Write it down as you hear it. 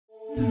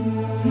بسم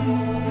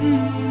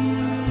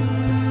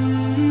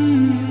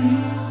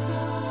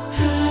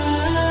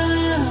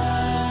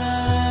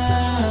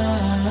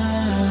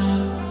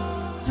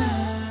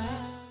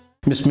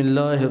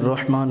اللہ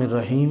الرحمن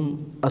الرحیم۔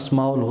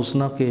 اسماء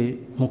الحسنہ کے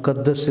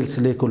مقدس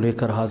سلسلے کو لے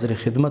کر حاضر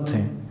خدمت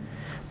ہیں۔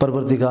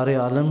 پروردگار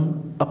عالم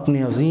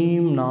اپنے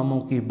عظیم ناموں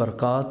کی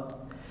برکات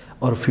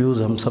اور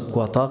فیوز ہم سب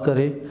کو عطا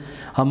کرے،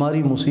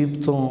 ہماری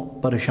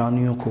مصیبتوں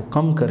پریشانیوں کو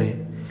کم کرے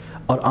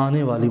اور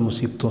آنے والی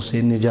مصیبتوں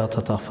سے نجات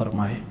عطا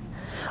فرمائے۔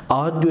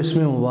 آج جو اس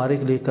میں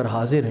مبارک لے کر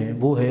حاضر ہیں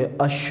وہ ہے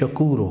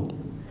الشکور،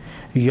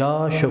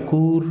 یا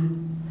شکور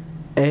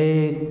اے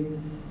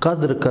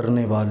قدر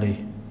کرنے والے۔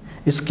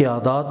 اس کے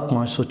اعداد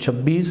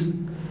 526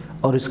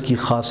 اور اس کی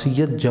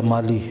خاصیت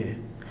جمالی ہے۔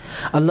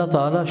 اللہ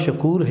تعالیٰ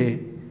شکور ہے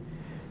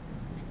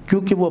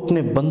کیونکہ وہ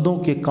اپنے بندوں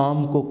کے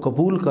کام کو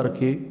قبول کر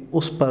کے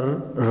اس پر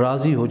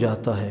راضی ہو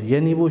جاتا ہے،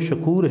 یعنی وہ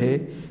شکور ہے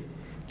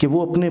کہ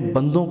وہ اپنے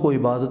بندوں کو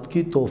عبادت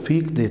کی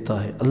توفیق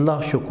دیتا ہے۔ اللہ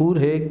شکور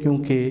ہے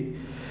کیونکہ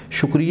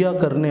شکریہ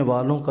کرنے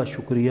والوں کا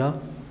شکریہ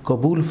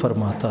قبول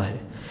فرماتا ہے،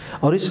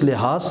 اور اس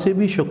لحاظ سے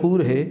بھی شکور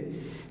ہے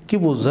کہ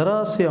وہ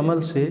ذرا سے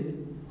عمل سے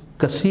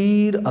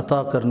کثیر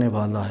عطا کرنے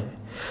والا ہے،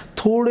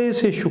 تھوڑے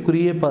سے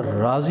شکریہ پر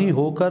راضی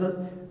ہو کر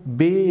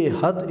بے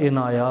حد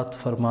عنایات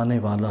فرمانے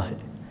والا ہے۔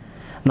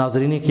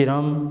 ناظرین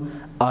کرام،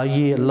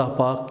 آئیے اللہ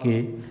پاک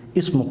کے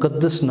اس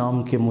مقدس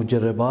نام کے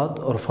مجربات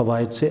اور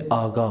فوائد سے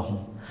آگاہ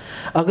ہوں۔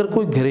 اگر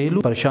کوئی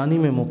گھریلو پریشانی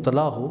میں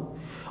مبتلا ہو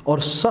اور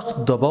سخت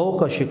دباؤ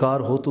کا شکار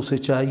ہو تو اسے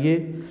چاہیے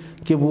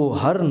کہ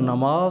وہ ہر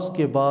نماز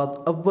کے بعد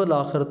اول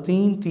آخر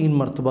 3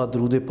 مرتبہ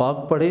درود پاک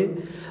پڑھے،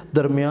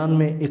 درمیان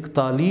میں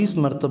 41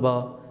 مرتبہ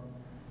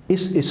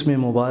اس اسم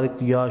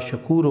مبارک یا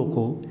شکوروں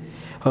کو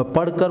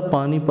پڑھ کر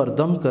پانی پر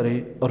دم کرے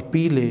اور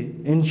پی لے۔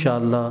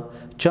 انشاءاللہ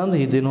چند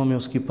ہی دنوں میں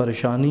اس کی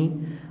پریشانی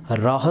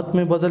راحت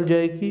میں بدل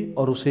جائے گی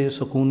اور اسے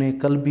سکون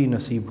قلبی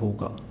نصیب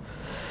ہوگا۔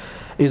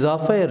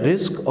 اضافہ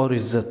رزق اور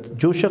عزت۔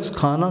 جو شخص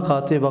کھانا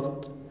کھاتے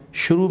وقت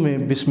شروع میں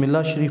بسم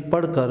اللہ شریف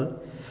پڑھ کر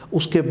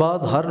اس کے بعد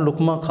ہر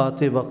لقمہ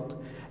کھاتے وقت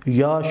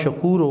یا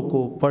شکوروں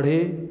کو پڑھے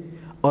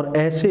اور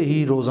ایسے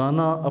ہی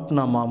روزانہ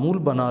اپنا معمول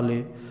بنا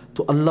لے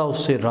تو اللہ اس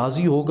سے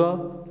راضی ہوگا،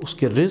 اس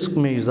کے رزق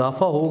میں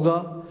اضافہ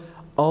ہوگا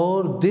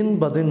اور دن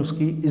بدن اس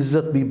کی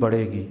عزت بھی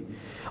بڑھے گی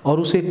اور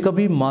اسے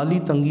کبھی مالی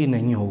تنگی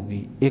نہیں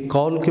ہوگی۔ ایک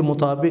قول کے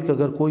مطابق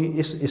اگر کوئی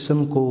اس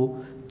اسم کو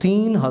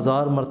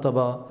 3000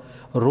 مرتبہ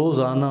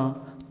روزانہ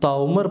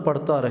تعمر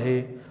پڑھتا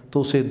رہے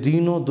تو اسے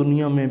دین و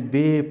دنیا میں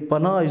بے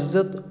پناہ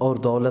عزت اور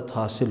دولت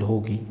حاصل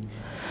ہوگی۔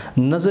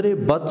 نظر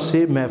بد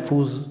سے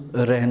محفوظ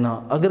رہنا۔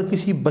 اگر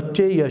کسی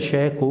بچے یا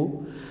شے کو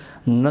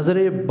نظر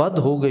بد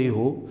ہو گئی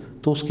ہو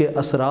تو اس کے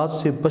اثرات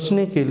سے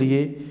بچنے کے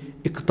لیے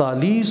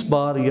 41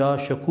 بار یا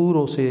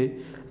شکوروں سے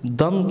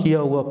دم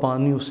کیا ہوا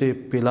پانی اسے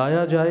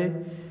پلایا جائے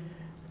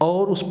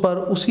اور اس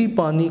پر اسی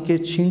پانی کے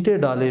چھینٹے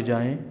ڈالے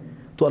جائیں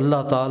تو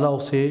اللہ تعالیٰ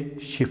اسے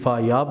شفا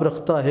یاب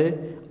رکھتا ہے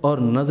اور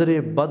نظر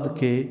بد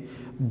کے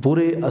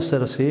برے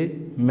اثر سے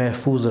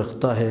محفوظ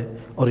رکھتا ہے۔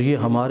 اور یہ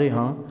ہمارے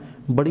ہاں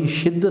بڑی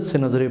شدت سے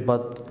نظر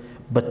بد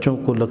بچوں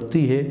کو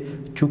لگتی ہے،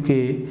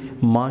 چونکہ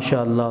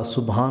ماشاءاللہ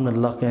سبحان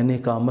اللہ کہنے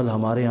کا عمل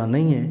ہمارے ہاں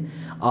نہیں ہے۔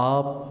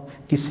 آپ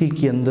کسی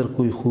کے اندر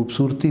کوئی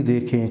خوبصورتی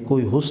دیکھیں،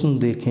 کوئی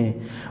حسن دیکھیں،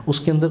 اس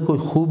کے اندر کوئی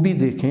خوبی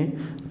دیکھیں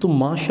تو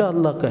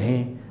ماشاءاللہ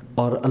کہیں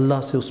اور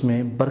اللہ سے اس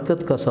میں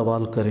برکت کا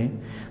سوال کریں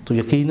تو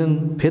یقیناً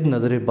پھر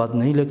نظر بد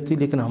نہیں لگتی۔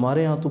 لیکن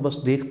ہمارے ہاں تو بس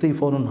دیکھتے ہی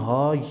فوراً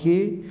ہاں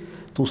یہ،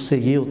 تو اس سے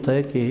یہ ہوتا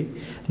ہے کہ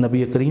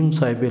نبی کریم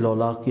صاحب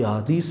الاولاق کی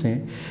احادیث ہیں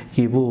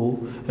کہ وہ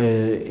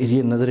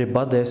یہ نظر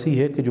بد ایسی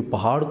ہے کہ جو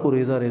پہاڑ کو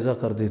ریزہ ریزہ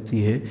کر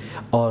دیتی ہے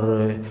اور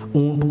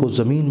اونٹ کو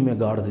زمین میں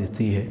گاڑ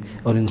دیتی ہے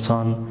اور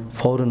انسان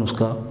فوراً اس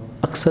کا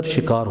اکثر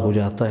شکار ہو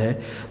جاتا ہے۔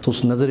 تو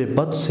اس نظر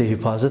بد سے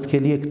حفاظت کے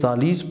لیے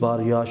 41 بار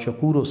یا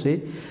شکوروں سے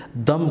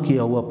دم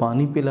کیا ہوا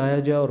پانی پلایا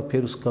جائے اور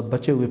پھر اس کا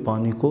بچے ہوئے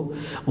پانی کو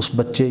اس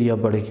بچے یا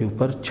بڑے کے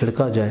اوپر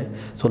چھڑکا جائے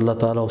تو اللہ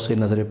تعالیٰ اسے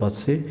نظر بد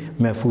سے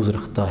محفوظ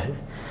رکھتا ہے۔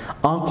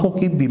 آنکھوں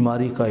کی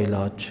بیماری کا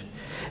علاج۔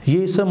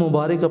 یہ اسم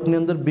مبارک اپنے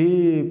اندر بے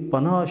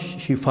پناہ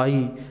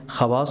شفائی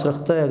خواص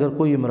رکھتا ہے۔ اگر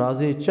کوئی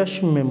امراض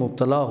چشم میں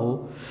مبتلا ہو،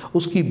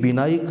 اس کی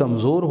بینائی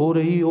کمزور ہو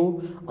رہی ہو،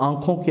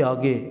 آنکھوں کے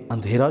آگے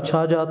اندھیرا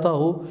چھا جاتا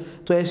ہو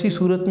تو ایسی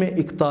صورت میں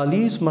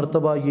 41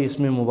 مرتبہ یہ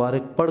اسم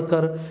مبارک پڑھ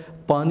کر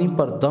پانی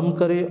پر دم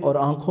کرے اور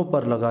آنکھوں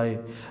پر لگائے۔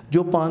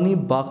 جو پانی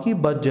باقی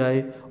بچ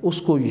جائے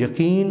اس کو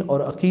یقین اور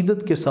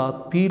عقیدت کے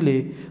ساتھ پی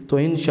لے تو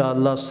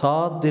انشاءاللہ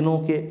 7 دنوں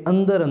کے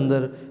اندر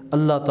اندر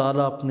اللہ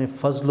تعالیٰ اپنے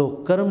فضل و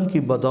کرم کی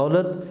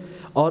بدولت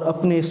اور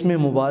اپنے اسم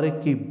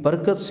مبارک کی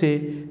برکت سے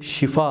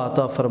شفا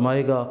عطا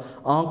فرمائے گا،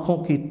 آنکھوں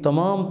کی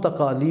تمام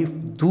تکالیف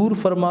دور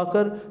فرما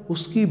کر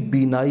اس کی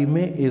بینائی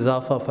میں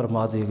اضافہ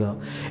فرما دے گا۔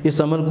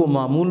 اس عمل کو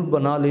معمول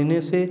بنا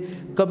لینے سے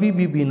کبھی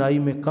بھی بینائی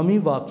میں کمی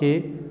واقع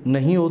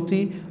نہیں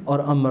ہوتی اور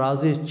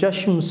امراض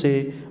چشم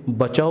سے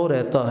بچاؤ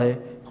رہتا ہے۔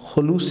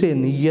 خلوص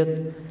نیت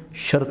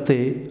شرط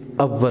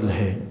اول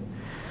ہے۔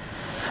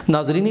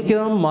 ناظرین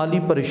کرام، مالی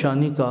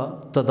پریشانی کا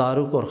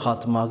تدارک اور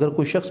خاتمہ۔ اگر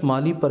کوئی شخص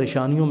مالی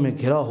پریشانیوں میں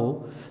گھرا ہو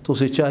تو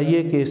اسے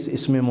چاہیے کہ اس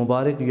اسم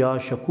مبارک یا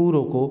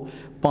شکوروں کو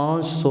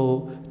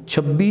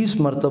 26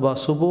 مرتبہ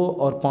صبح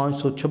اور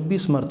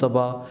 526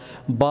 مرتبہ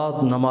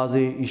بعد نماز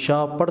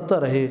عشاء پڑھتا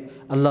رہے،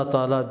 اللہ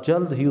تعالیٰ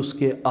جلد ہی اس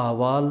کے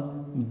احوال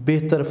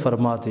بہتر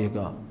فرما دے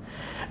گا۔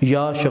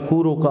 یا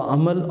شکوروں کا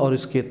عمل اور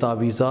اس کے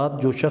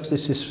تعویذات، جو شخص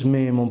اس اسم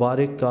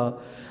مبارک کا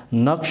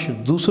نقش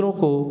دوسروں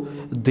کو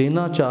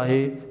دینا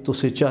چاہے تو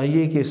اسے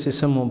چاہیے کہ اس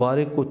اسم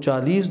مبارک کو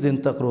 40 دن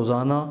تک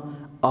روزانہ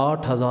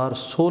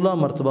 8016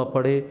 مرتبہ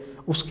پڑھے۔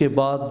 اس کے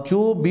بعد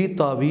جو بھی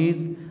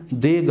تعویذ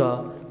دے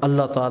گا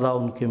اللہ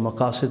تعالیٰ ان کے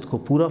مقاصد کو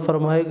پورا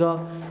فرمائے گا۔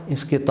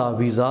 اس کے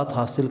تعویذات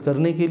حاصل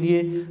کرنے کے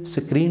لیے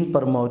اسکرین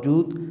پر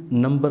موجود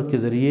نمبر کے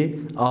ذریعے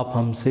آپ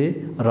ہم سے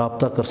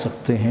رابطہ کر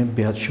سکتے ہیں۔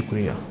 بہت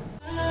شکریہ۔